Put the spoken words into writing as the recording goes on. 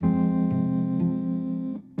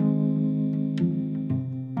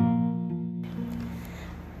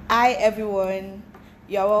Hi everyone,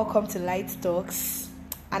 you are welcome to Light Talks,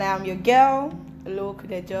 and I am your girl,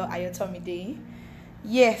 Olokudejo Ayotomide.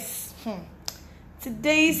 Yes,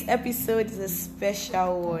 today's episode is a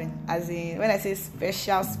special one, as in when I say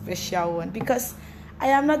special one, because I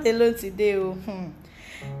am not alone today.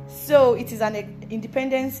 So it is an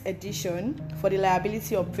independence edition for the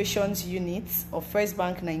Liability Operations Unit of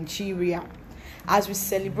Firstbank Nigeria, as we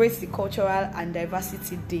celebrate the Cultural and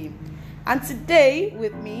Diversity Day. And today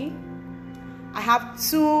with me, I have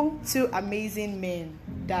two amazing men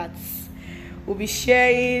that will be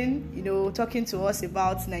sharing, talking to us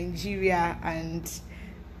about Nigeria and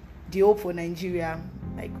the hope for Nigeria.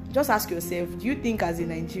 Like, just ask yourself, do you think as a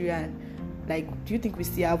Nigerian, do you think we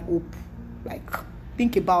still have hope?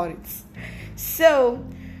 Think about it. So,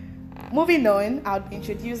 moving on, I'll be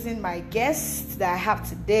introducing my guest that I have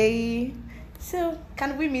today. So,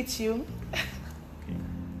 can we meet you?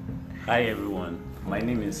 Hi everyone, my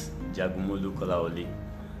name is Jagumolu Kolaoli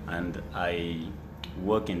and I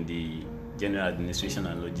work in the General Administration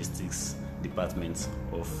and Logistics Department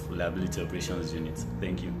of Liability Operations Unit.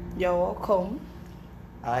 Thank you. You're welcome.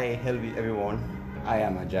 Hi, hello everyone. I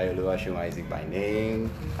am Ajayi Oluwaseun Isaac by name,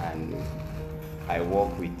 and I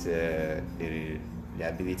work with the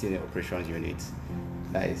Liability Operations Unit.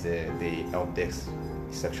 That is the help desk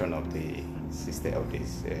section of the system of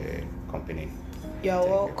this company. You're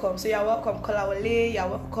welcome. So you're welcome, Kolawole. You're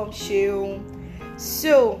welcome, Sheung.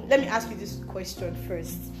 So let me ask you this question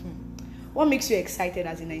first. What makes you excited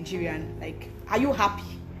as a Nigerian? Are you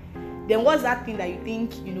happy? Then what's that thing that you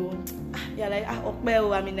think, I'm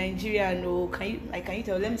a Nigerian, or can you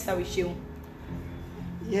tell? Let me start with Sheung.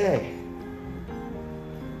 Yeah.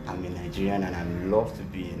 I'm a Nigerian and I love to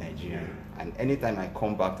be a Nigerian. And anytime I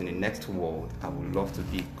come back to the next world, I would love to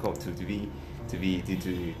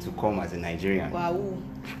come as a Nigerian. Wow.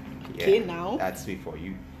 Yeah, okay, now that's it for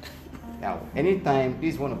you. Now, anytime,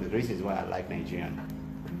 this is one of the reasons why I like Nigerian.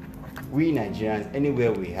 We Nigerians,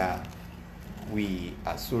 anywhere we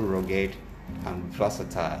are so rugged and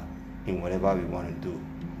versatile in whatever we want to do.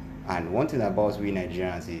 And one thing about we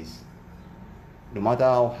Nigerians is, no matter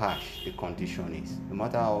how harsh the condition is, no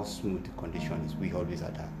matter how smooth the condition is, we always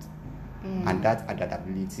adapt. And that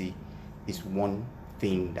adaptability is one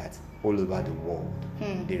thing that all over the world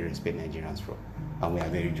they respect Nigerians from, and we are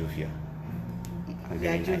very jovial.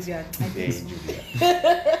 Very jovial. Very jovial.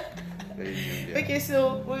 Very jovial. Okay,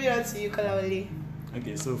 so moving on to you, Kolawole.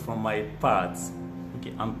 Okay, so from my part,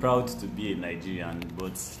 I'm proud to be a Nigerian,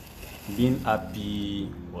 but being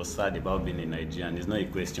happy or sad about being a Nigerian is not a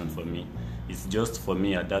question for me. It's just for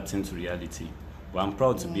me adapting to reality. But I'm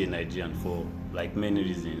proud to be a Nigerian for many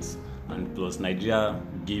reasons. And plus Nigeria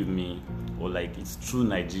gave me, it's true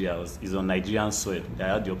Nigeria is on Nigerian soil that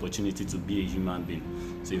I had the opportunity to be a human being.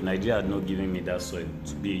 So if Nigeria had not given me that soil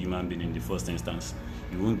to be a human being in the first instance,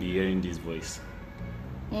 you won't be hearing this voice.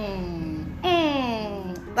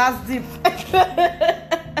 That's deep.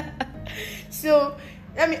 So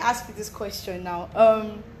let me ask you this question now.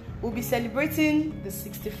 We'll be celebrating the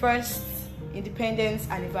 61st independence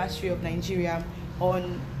anniversary of Nigeria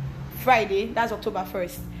on Friday. That's October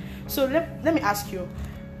 1st. So let me ask you,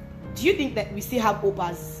 do you think that we still have hope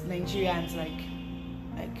as Nigerians?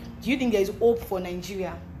 Do you think there is hope for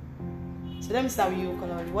Nigeria? So let me start with you,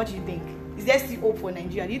 Kolawole. What do you think? Is there still hope for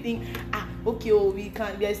Nigeria? Do you think, we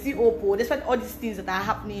can, there's still hope, despite all these things that are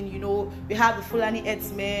happening, we have the Fulani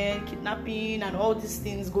herdsmen, kidnapping, and all these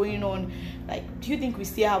things going on. Do you think we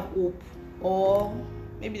still have hope? Or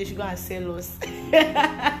maybe they should go and sell us?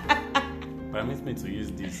 Permit me to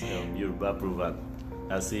use this Yoruba proverb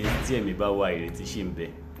that says, so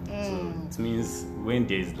it means when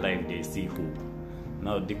there is life, there is still hope.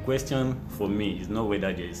 Now, the question for me is not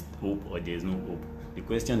whether there is hope or there is no hope. The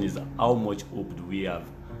question is how much hope do we have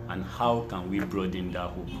and how can we broaden that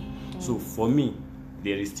hope? So for me,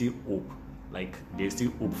 there is still hope. There is still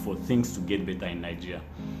hope for things to get better in Nigeria.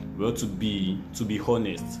 Well, to be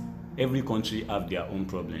honest, every country have their own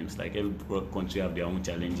problems. Every country have their own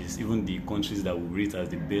challenges. Even the countries that we rate as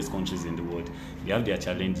the best countries in the world, they have their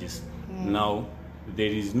challenges. Now, there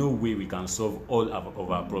is no way we can solve all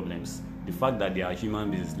of our problems. The fact that there are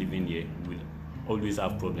human beings living here will always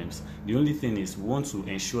have problems. The only thing is we want to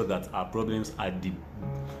ensure that our problems are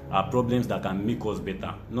problems that can make us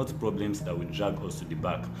better, not problems that will drag us to the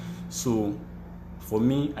back. So, for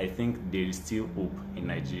me, I think there is still hope in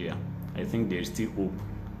Nigeria. I think there is still hope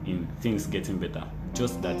in things getting better.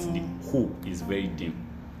 Just that the hope is very dim.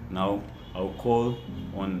 Now, I'll call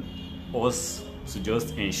on us to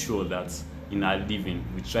just ensure that in our living,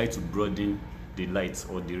 we try to broaden the light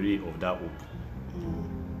or the ray of that hope.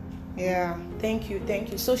 Yeah, thank you.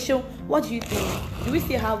 So, what do you think? Do we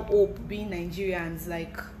still have hope being Nigerians,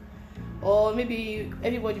 like, or maybe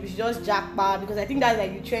everybody we should just jackpot? Because I think that's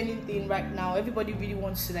like the trending thing right now. Everybody really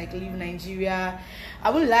wants to like leave Nigeria. I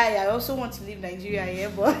won't lie, I also want to leave Nigeria here,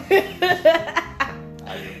 but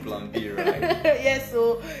As a plan B, right? yes.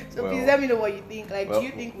 So Well, please let me know what you think. Like, do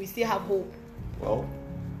you think we still have hope? Well,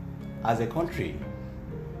 as a country,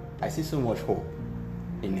 I see so much hope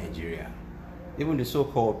in Nigeria. Even the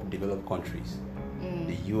so-called developed countries,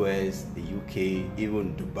 the US, the UK,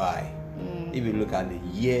 even Dubai. If you look at the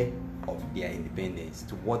year of their independence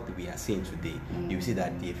to what we are seeing today, you see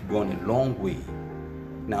that they've gone a long way.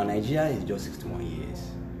 Now, Nigeria is just 61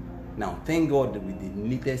 years. Now, thank God that with the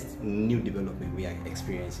latest new development we are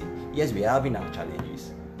experiencing, yes, we are having our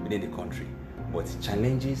challenges within the country, but the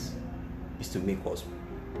challenges is to make us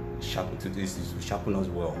sharpen us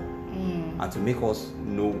well, and to make us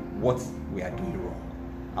know what we are doing wrong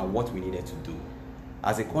and what we needed to do.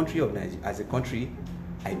 As a country,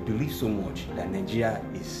 I believe so much that Nigeria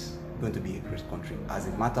is going to be a great country. As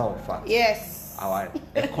a matter of fact, Yes. our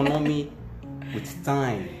economy with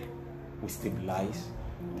time will stabilize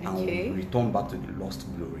and will return back to the lost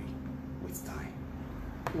glory with time.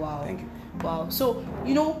 Wow. Thank you. Wow. So,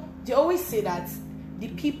 they always say that the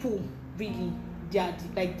people really, they are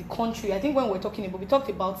like the country. I think when we talked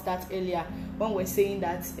about that earlier when we're saying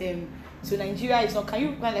that so Nigeria is not. Can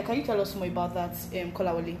you tell us more about that,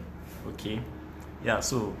 Kolawole? Okay. Yeah,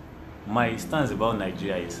 so my stance about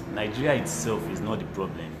Nigeria is Nigeria itself is not the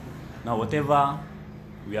problem. Now, whatever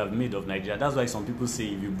we have made of Nigeria, that's why some people say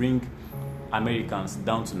if you bring Americans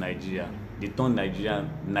down to Nigeria, they turn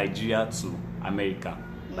Nigeria to America,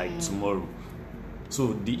 like tomorrow.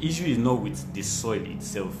 So the issue is not with the soil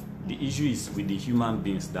itself. The issue is with the human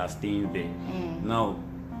beings that are staying there. Now,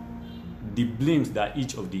 the blames that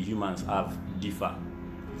each of the humans have differ.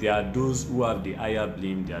 There are those who have the higher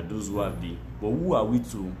blame, there are those who have the... But who are we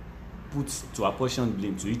to apportion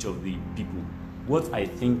blame to each of the people? What I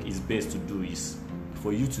think is best to do is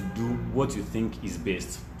for you to do what you think is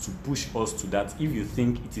best, to push us to that if you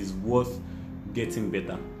think it is worth getting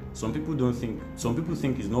better. Some people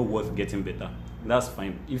think it's not worth getting better. That's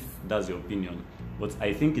fine if that's your opinion, but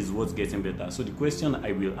I think it's worth getting better. So the question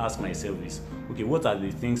I will ask myself is, okay, what are the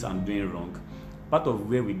things I'm doing wrong? Part of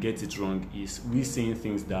where we get it wrong is we saying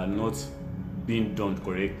things that are not being done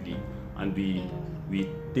correctly, and we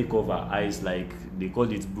take off our eyes, like they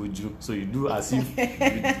call it buju. So you do as if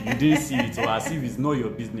you didn't see it, or as if it's not your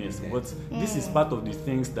business. But this is part of the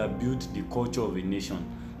things that build the culture of a nation.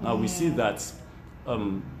 Now we see that I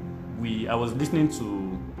was listening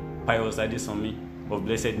to Pius Adesomi of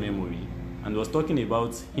blessed memory, and was talking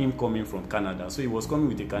about him coming from Canada. So he was coming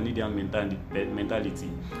with a Canadian mentality,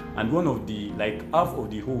 and one of the half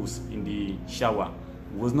of the hose in the shower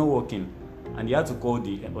was not working, and he had to call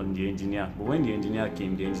the engineer. But when the engineer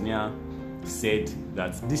came, the engineer said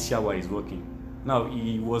that this shower is working. Now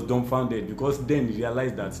he was dumbfounded, because then he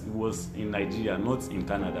realized that it was in Nigeria, not in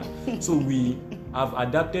Canada. So we have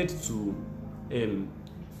adapted to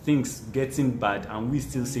things getting bad, and we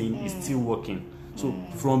still saying it's still working. So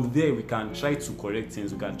from there we can try to correct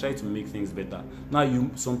things, we can try to make things better. Now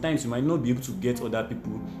sometimes you might not be able to get other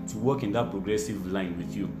people to work in that progressive line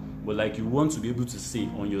with you, but you want to be able to say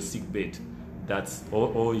on your sick bed that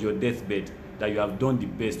or your deathbed that you have done the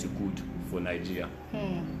best you could for Nigeria.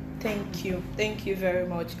 Thank you very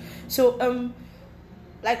much. So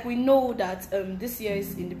we know that this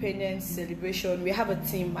year's independence celebration, we have a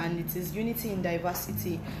theme, and it is unity in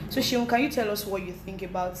diversity. So Shion, can you tell us what you think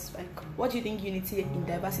about, what do you think unity in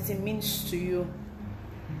diversity means to you?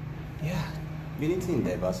 Yeah, unity in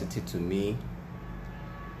diversity to me,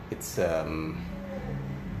 it's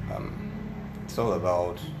all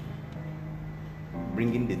about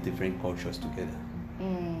bringing the different cultures together.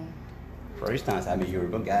 For instance, I'm a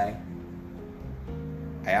Yoruba guy.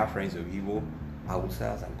 I have friends of Igbo,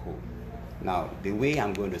 Hausas, and co. Now, the way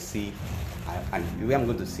I'm going to see, and the way I'm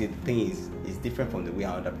going to see things is different from the way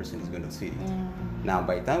another person is going to see it. Now,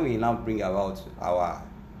 by the time we now bring about our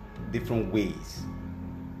different ways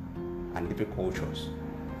and different cultures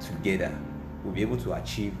together, we'll be able to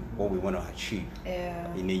achieve what we want to achieve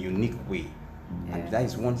in a unique way. And that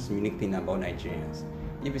is one unique thing about Nigerians.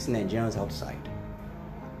 If you see Nigerians outside,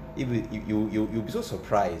 you'll be so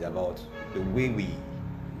surprised about the way we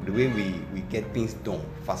get things done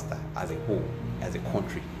faster as a whole, as a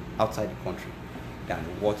country, outside the country, than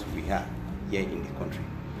what we have here in the country.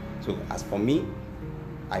 So as for me,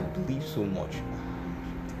 I believe so much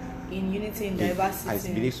in unity in diversity.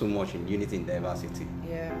 I believe so much in unity in diversity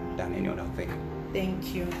than any other thing.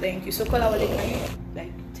 Thank you. So Kolawole, can you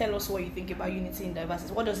tell us what you think about unity in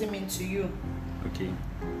diversity. What does it mean to you? Okay,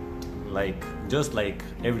 just like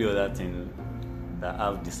every other thing that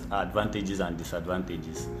have advantages and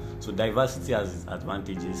disadvantages. So diversity has its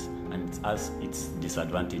advantages and it has its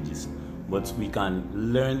disadvantages. But we can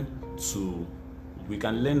learn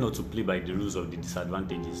not to play by the rules of the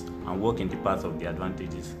disadvantages and walk in the path of the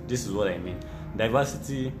advantages. This is what I mean.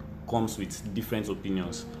 Diversity comes with different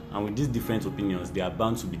opinions, and with these different opinions there are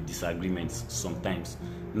bound to be disagreements sometimes.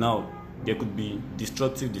 Now, there could be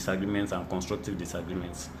destructive disagreements and constructive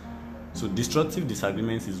disagreements. So destructive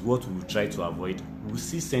disagreements is what we will try to avoid. We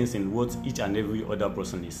see sense in what each and every other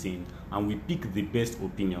person is saying, and we pick the best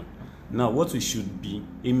opinion. Now, what we should be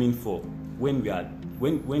aiming for when we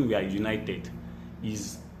are united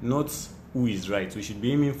is not who is right. We should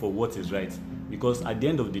be aiming for what is right, because at the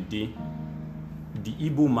end of the day, the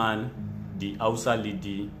Igbo man, the Hausa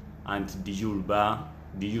lady, and the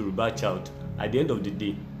Yoruba child, at the end of the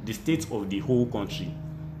day, the state of the whole country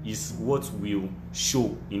is what will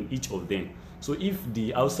show in each of them. So if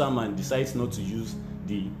the Hausa man decides not to use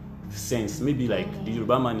the sense, maybe like the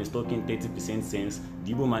Yoruba man is talking 30% sense,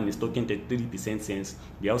 the Igbo man is talking 33% sense,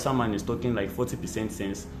 the Hausa man is talking like 40%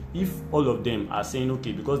 sense. If all of them are saying,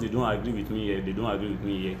 okay, because they don't agree with me here, they don't agree with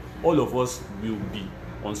me here, all of us will be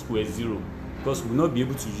on square zero, because we will not be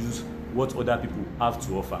able to use what other people have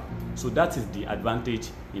to offer. So that is the advantage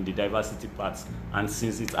in the diversity part. And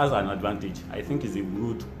since it has an advantage, I think it's a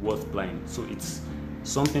road worth playing. So it's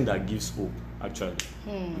something that gives hope, actually,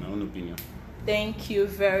 in my own opinion. Thank you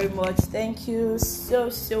very much. Thank you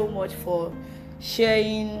so much for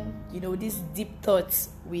sharing, these deep thoughts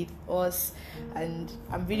with us, and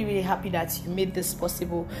I'm really happy that you made this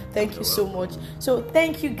possible. Thank you so much. So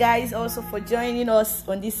thank you guys also for joining us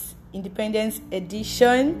on this Independence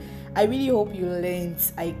edition. I really hope you learned.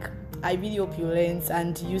 I really hope you learned,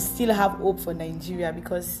 and you still have hope for Nigeria,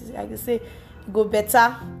 because like I say, you go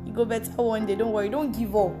better one day. Don't worry, don't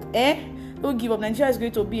give up. Don't give up. Nigeria is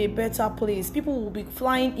going to be a better place. People will be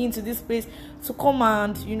flying into this place to come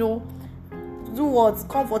and do what?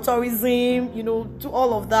 Come for tourism, do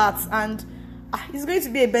all of that, and it's going to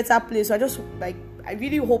be a better place. So I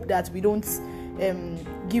really hope that we don't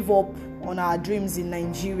give up on our dreams in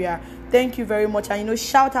Nigeria. Thank you very much. And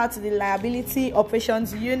shout out to the Liability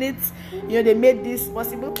Operations Unit. They made this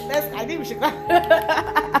possible. I think we should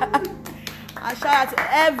and shout out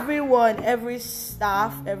to everyone, every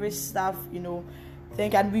staff, thank you.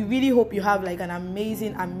 And we really hope you have like an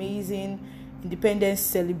amazing independence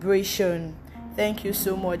celebration. Thank you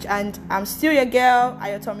so much. And I'm still your girl,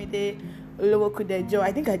 Ayotomide Olowokudejo.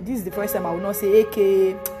 I think this is the first time I will not say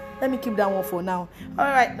AK. Let me keep that one for now. All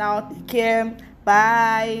right, now take care.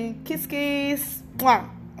 Bye. Kiss.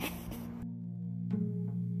 Mwah.